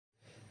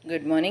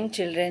Good morning,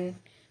 children.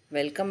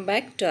 Welcome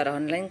back to our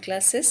online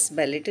classes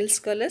by Little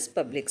Scholars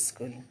Public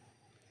School.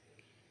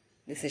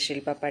 This is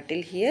Shilpa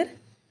Patil here.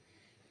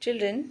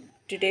 Children,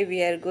 today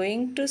we are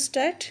going to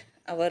start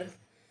our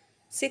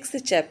sixth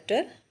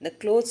chapter, The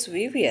Clothes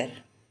We Wear.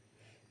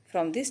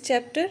 From this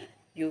chapter,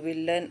 you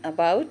will learn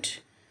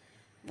about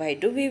why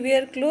do we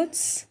wear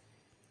clothes,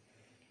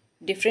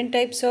 different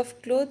types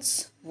of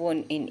clothes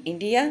worn in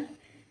India,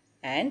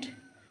 and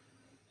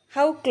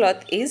how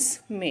cloth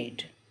is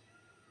made.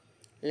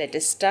 Let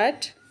us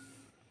start.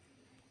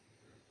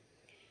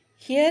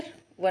 Here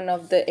one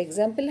of the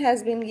example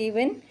has been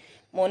given.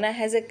 Mona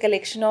has a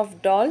collection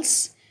of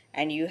dolls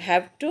and you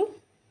have to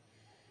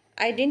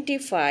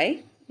identify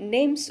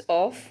names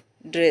of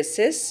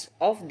dresses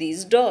of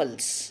these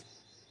dolls.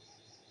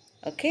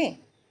 Okay.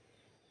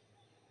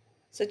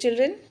 So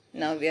children,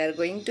 now we are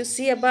going to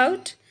see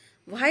about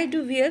why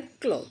do we wear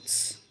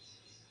clothes.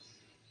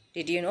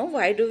 Did you know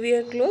why do we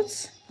wear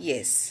clothes?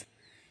 Yes.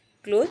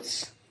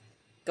 Clothes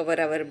cover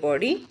our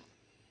body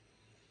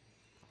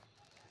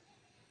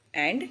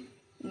and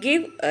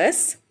give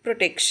us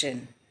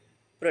protection.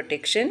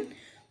 Protection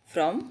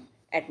from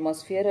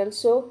atmosphere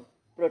also,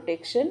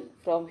 protection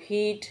from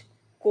heat,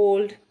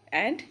 cold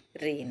and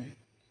rain.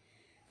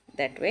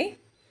 That way,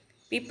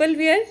 people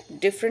wear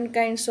different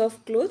kinds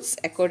of clothes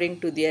according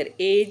to their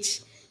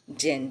age,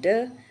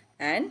 gender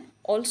and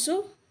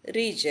also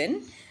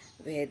region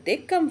where they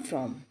come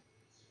from.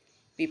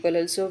 People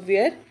also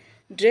wear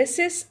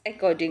dresses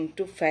according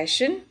to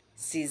fashion,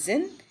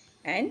 season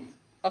and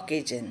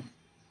occasion.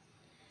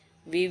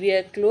 We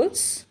wear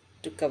clothes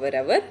to cover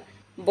our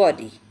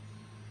body.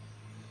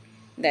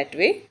 That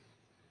way,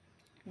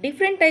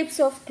 different types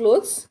of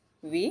clothes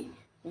we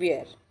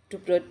wear to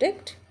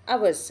protect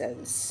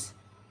ourselves.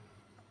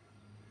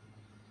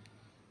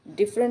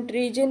 Different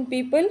region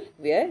people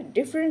wear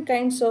different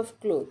kinds of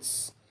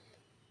clothes.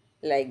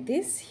 Like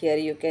this, here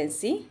you can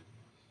see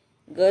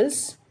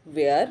girls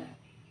wear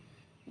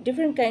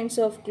different kinds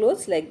of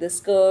clothes like the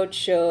skirt,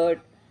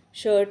 shirt,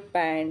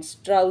 pants,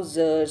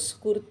 trousers,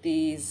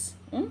 kurtis,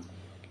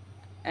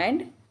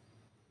 and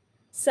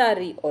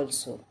sari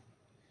also.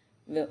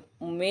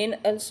 Men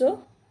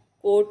also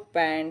coat,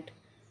 pant,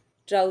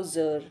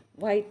 trouser,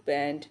 white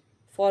pant,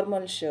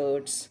 formal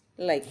shirts,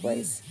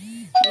 likewise.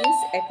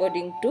 Means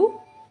according to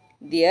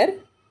their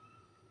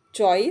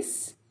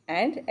choice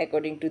and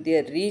according to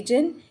their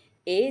region,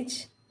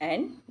 age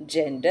and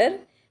gender,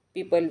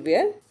 people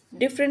wear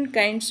different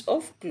kinds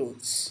of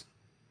clothes.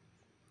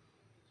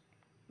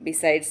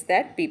 Besides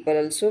that, people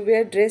also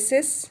wear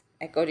dresses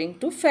according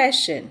to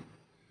fashion.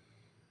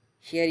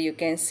 Here you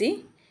can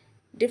see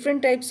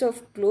different types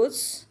of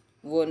clothes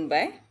worn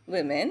by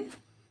women.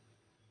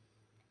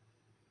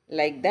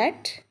 Like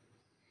that,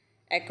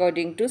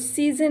 according to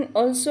season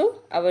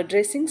also our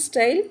dressing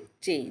style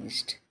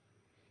changed.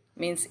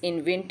 Means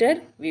in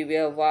winter we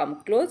wear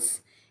warm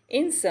clothes,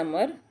 in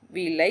summer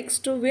we likes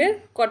to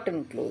wear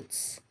cotton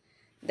clothes.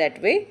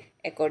 That way,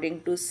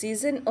 according to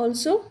season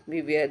also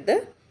we wear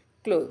the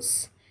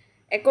clothes.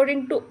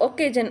 According to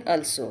occasion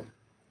also,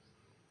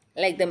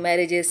 like the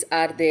marriages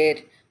are there,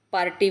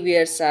 party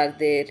wears are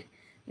there.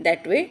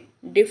 That way,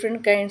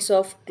 different kinds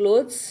of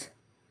clothes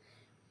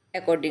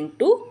according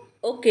to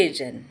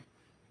occasion.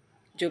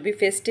 जो भी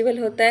festival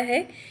होता है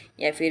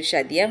या फिर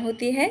शादियाँ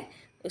होती हैं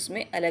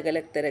उसमें अलग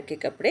अलग तरह के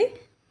कपड़े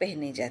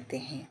पहने जाते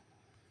हैं.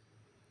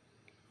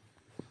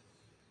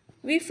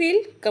 We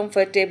feel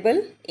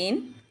comfortable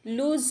in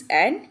loose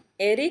and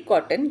airy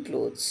cotton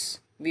clothes.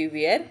 We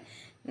wear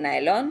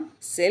nylon,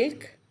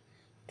 silk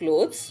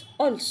clothes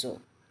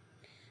also.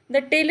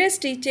 The tailor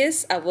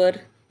stitches our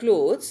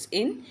clothes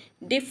in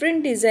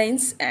different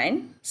designs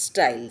and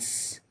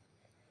styles.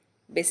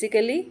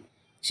 Basically,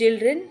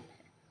 children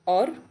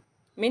or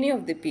many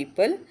of the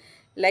people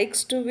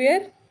likes to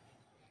wear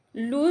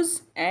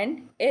loose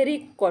and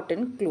airy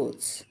cotton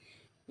clothes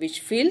which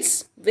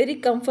feels very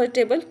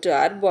comfortable to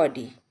our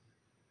body.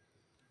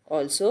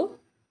 Also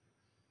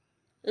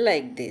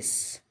like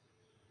this.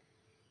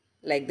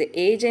 Like the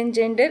age and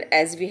gender,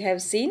 as we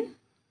have seen,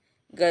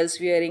 girls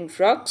wearing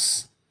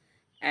frocks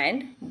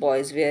and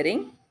boys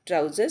wearing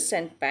trousers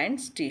and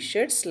pants,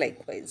 t-shirts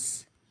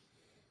likewise.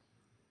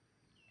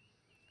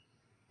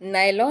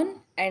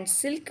 Nylon and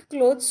silk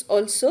clothes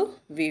also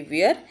we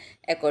wear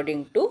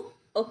according to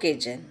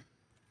occasion.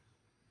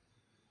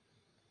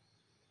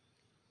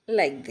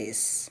 Like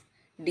this.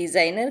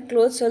 Designer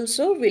clothes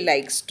also we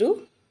likes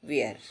to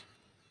wear.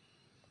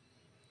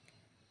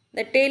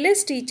 The tailor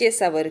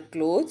stitches our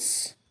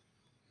clothes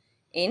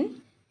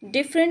in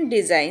different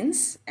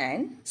designs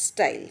and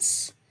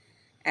styles.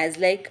 As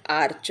like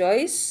our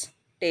choice,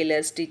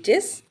 tailor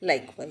stitches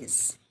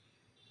likewise.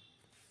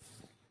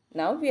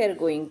 Now we are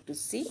going to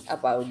see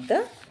about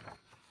the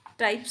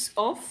types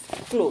of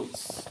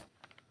clothes.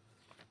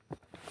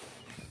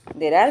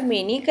 There are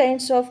many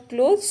kinds of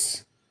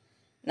clothes.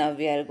 Now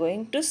we are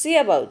going to see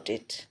about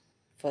it.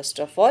 First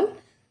of all,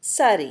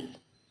 sari.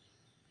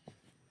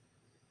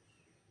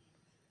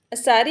 A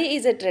sari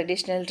is a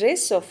traditional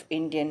dress of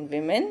Indian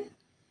women.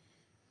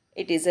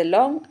 It is a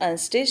long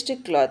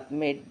unstitched cloth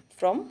made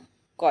from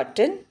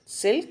cotton,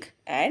 silk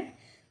and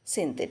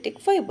synthetic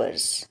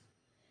fibers.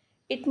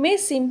 It may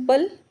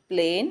simple,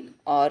 plain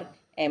or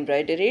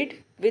embroidered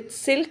with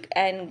silk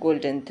and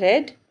golden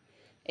thread.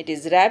 It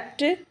is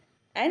wrapped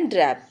and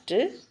draped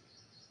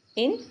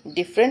in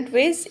different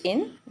ways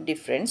in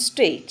different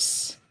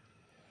states.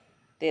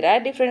 There are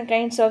different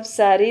kinds of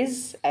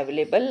saris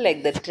available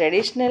like the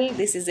traditional.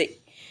 This is a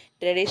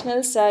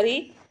traditional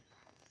sari.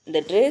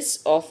 The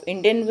dress of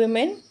Indian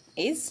women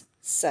is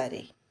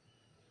sari.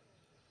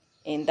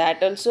 In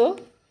that also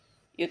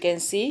you can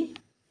see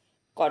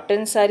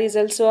cotton saris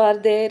also are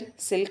there,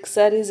 silk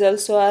saris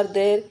also are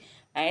there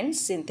and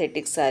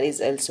synthetic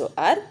saris also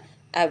are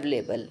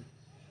available.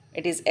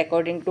 It is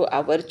according to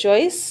our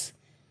choice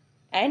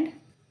and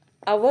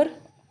our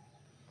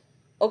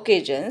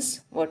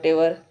occasions,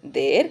 whatever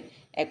there,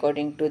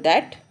 according to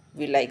that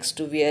we likes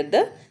to wear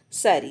the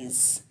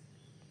saris.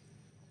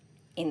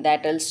 In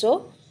that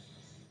also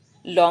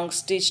long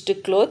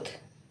stitched cloth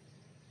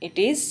it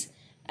is,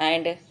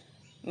 and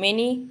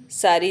many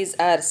saris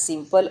are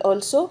simple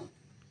also,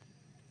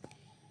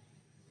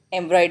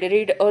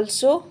 embroidered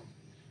also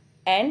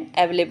and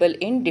available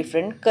in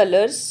different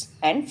colors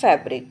and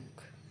fabric.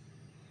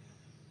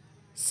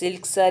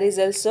 Silk saris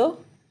also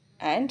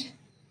and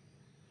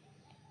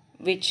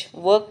which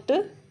worked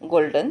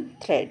golden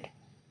thread.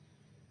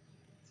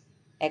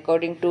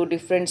 According to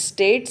different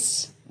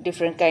states,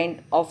 different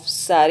kind of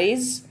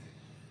saris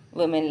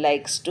women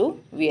likes to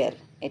wear.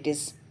 It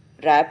is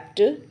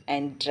wrapped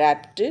and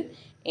draped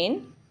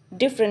in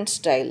different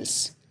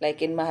styles.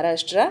 Like in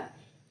Maharashtra,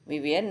 we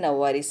wear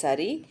Nawari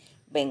sari,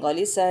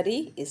 Bengali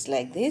sari is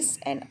like this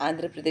and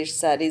Andhra Pradesh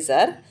saris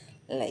are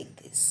like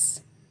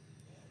this.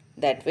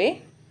 That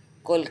way,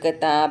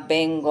 Kolkata,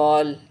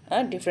 Bengal,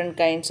 different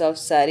kinds of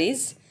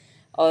saris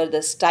or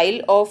the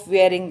style of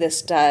wearing the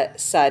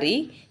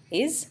sari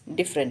is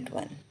different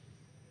one.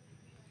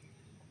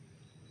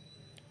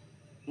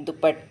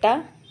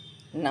 Dupatta.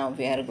 Now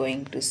we are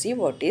going to see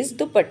what is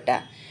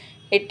dupatta.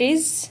 It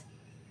is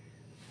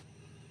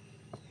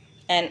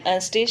an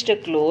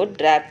unstitched cloth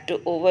draped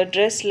over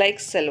dress like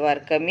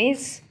salwar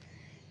kameez.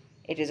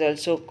 It is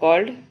also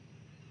called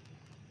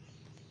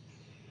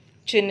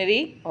chunri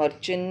or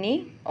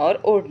chunni or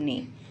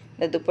odhni.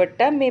 The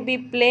dupatta may be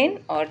plain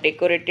or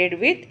decorated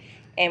with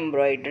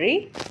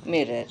embroidery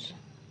mirror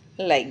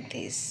like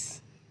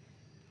this.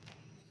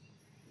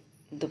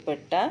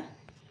 Dupatta,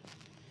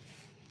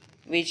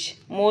 which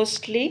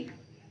mostly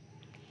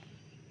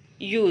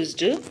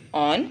used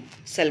on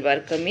salwar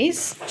kameez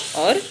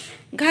or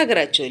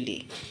ghagra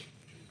choli.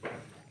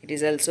 It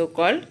is also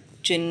called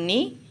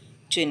chunni,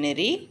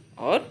 chunari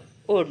or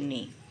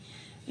odhni.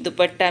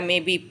 Dupatta may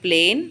be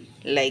plain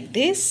like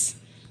this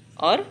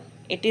or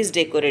it is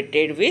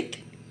decorated with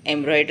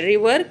embroidery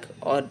work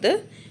or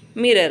the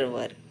mirror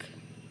work.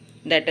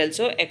 That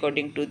also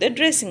according to the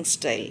dressing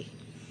style.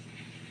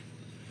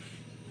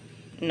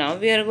 Now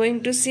we are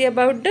going to see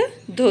about the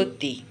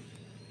dhoti.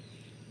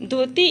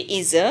 Dhoti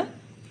is a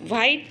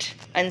white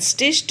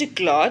unstitched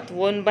cloth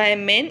worn by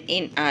men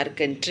in our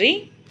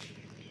country.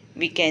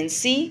 We can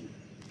see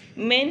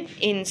men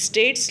in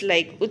states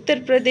like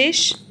Uttar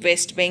Pradesh,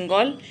 West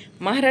Bengal,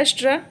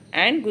 Maharashtra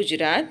and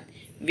Gujarat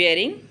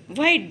wearing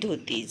white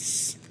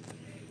dhotis.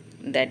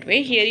 That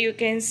way here you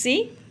can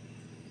see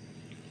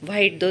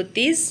white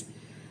dhotis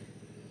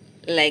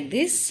like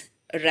this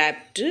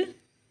wrapped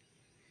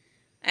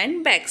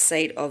and back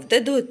side of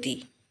the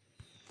dhoti.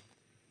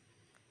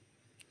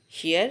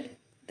 Here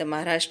the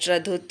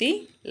Maharashtra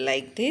dhoti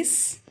like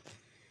this.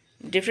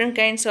 Different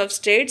kinds of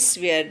states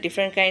wear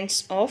different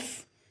kinds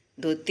of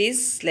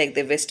dhotis, like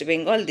the West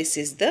Bengal. This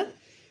is the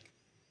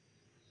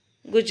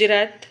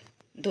Gujarat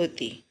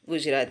dhoti,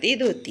 Gujarati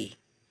dhoti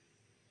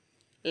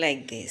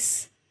like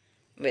this.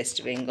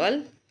 West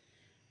Bengal,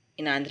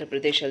 in Andhra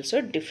Pradesh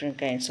also different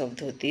kinds of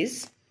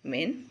dhotis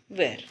men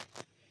wear.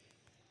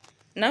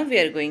 Now we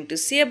are going to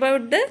see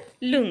about the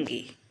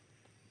lungi.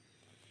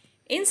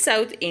 In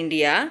South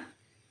India,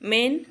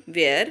 men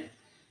wear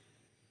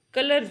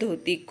color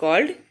dhoti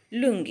called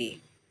lungi.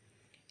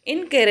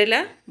 In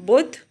Kerala,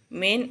 both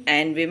men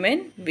and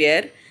women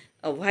wear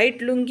a white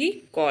lungi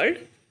called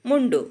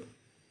mundu.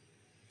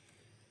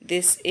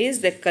 This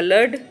is the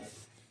colored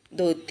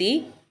dhoti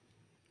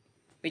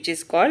which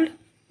is called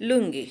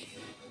lungi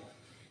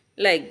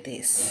like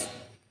this.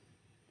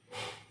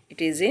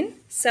 It is in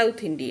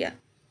South India.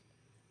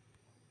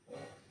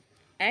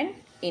 And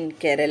in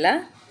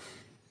Kerala,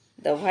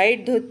 the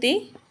white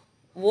dhoti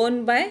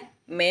worn by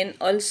men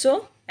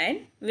also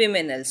and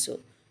women also,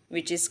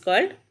 which is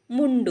called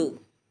mundu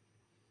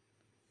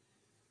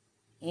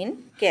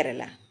in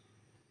Kerala.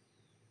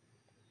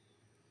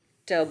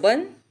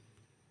 Turban.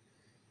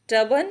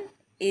 Turban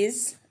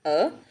is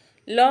a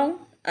long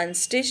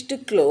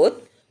unstitched cloth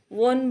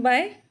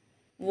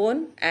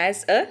worn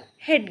as a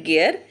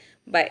headgear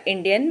by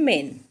Indian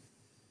men.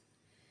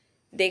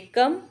 They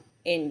come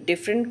in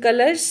different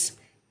colors.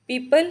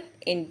 People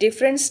in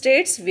different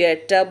states wear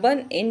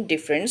turban in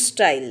different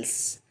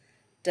styles.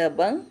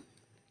 Turban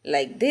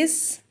like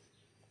this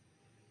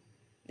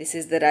This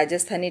is the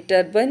Rajasthani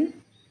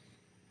turban,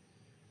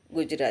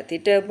 Gujarati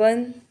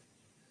turban,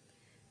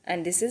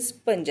 and this is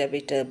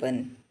Punjabi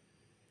turban.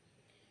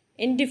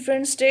 In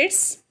different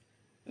states,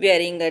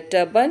 wearing a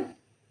turban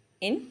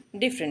in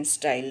different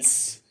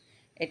styles.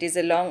 It is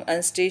a long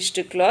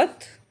unstitched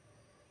cloth.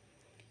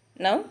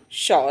 Now,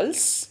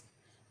 shawls.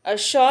 A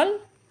shawl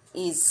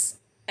is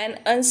an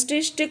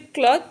unstitched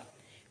cloth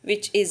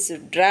which is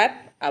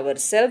wrap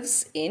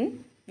ourselves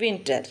in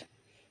winter.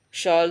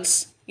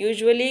 Shawls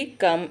usually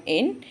come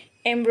in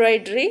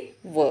embroidery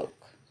work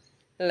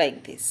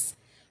like this.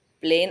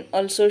 Plain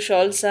also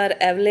shawls are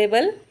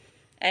available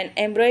and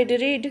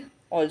embroidered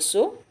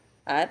also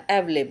are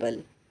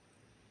available.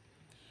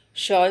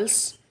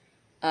 Shawls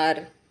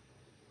are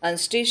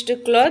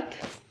unstitched cloth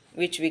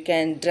which we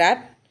can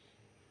wrap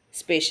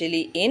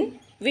especially in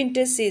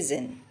winter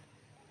season.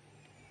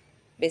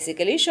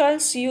 Basically,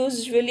 shawls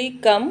usually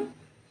come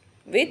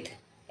with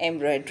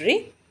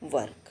embroidery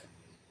work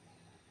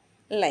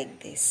like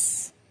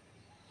this.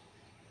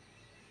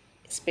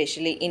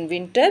 Especially in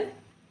winter,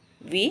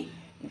 we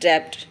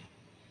wrapped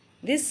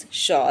this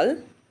shawl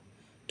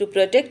to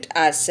protect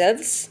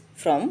ourselves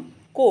from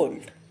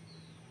cold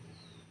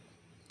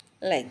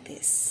like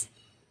this.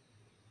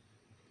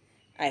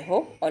 I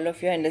hope all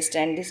of you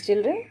understand this,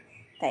 children.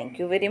 Thank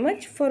you very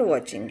much for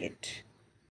watching it.